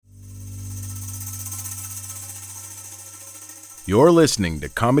You're listening to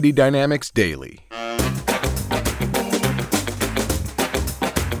Comedy Dynamics Daily. I'm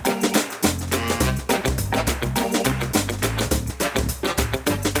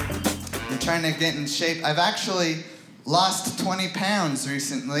trying to get in shape. I've actually lost 20 pounds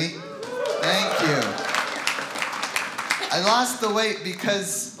recently. Thank you. I lost the weight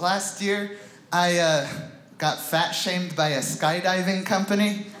because last year I got fat shamed by a skydiving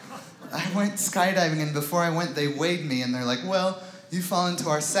company. I went skydiving, and before I went, they weighed me, and they're like, well, you fall into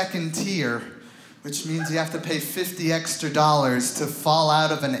our second tier, which means you have to pay $50 extra to fall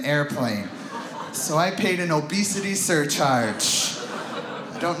out of an airplane. So I paid an obesity surcharge.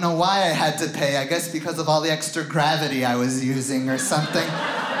 I don't know why I had to pay. I guess because of all the extra gravity I was using or something.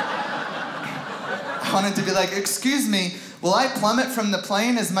 I wanted to be like, excuse me, will I plummet from the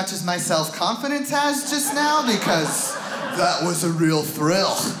plane as much as my self-confidence has just now? Because that was a real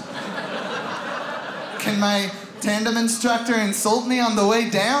thrill. Can my tandem instructor insult me on the way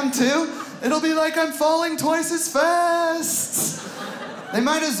down, too? It'll be like I'm falling twice as fast. They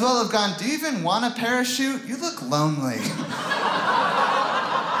might as well have gone, do you even want a parachute? You look lonely.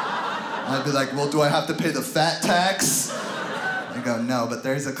 I'd be like, well, do I have to pay the fat tax? I go, no, but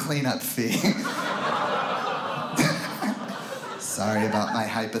there's a cleanup fee. Sorry about my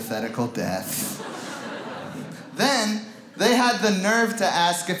hypothetical death. Then, they had the nerve to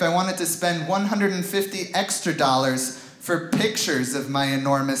ask if I wanted to spend $150 extra for pictures of my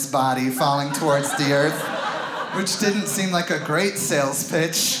enormous body falling towards the earth, which didn't seem like a great sales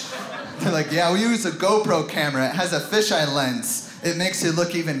pitch. They're like, yeah, we use a GoPro camera. It has a fisheye lens. It makes you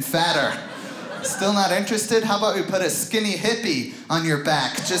look even fatter. Still not interested? How about we put a skinny hippie on your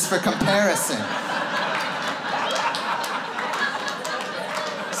back just for comparison?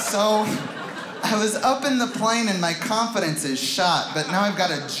 So I was up in the plane and my confidence is shot, but now I've got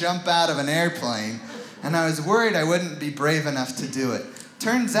to jump out of an airplane, and I was worried I wouldn't be brave enough to do it.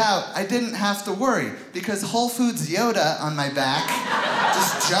 Turns out I didn't have to worry, because Whole Foods Yoda on my back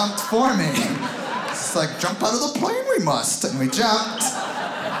just jumped for me. It's like, jump out of the plane we must, and we jumped.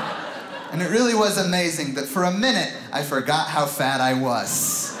 And it really was amazing that for a minute I forgot how fat I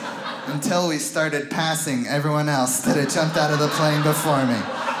was, until we started passing everyone else that had jumped out of the plane before me.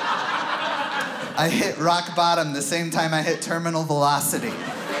 I hit rock bottom the same time I hit terminal velocity.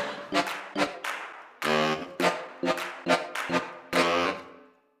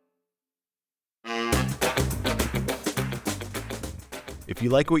 If you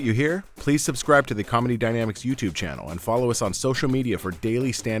like what you hear, please subscribe to the Comedy Dynamics YouTube channel and follow us on social media for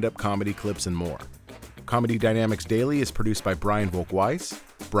daily stand-up comedy clips and more. Comedy Dynamics Daily is produced by Brian Volk-Weiss,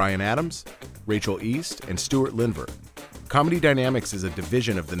 Brian Adams, Rachel East, and Stuart Linver. Comedy Dynamics is a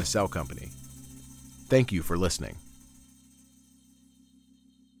division of the Nacelle Company. Thank you for listening.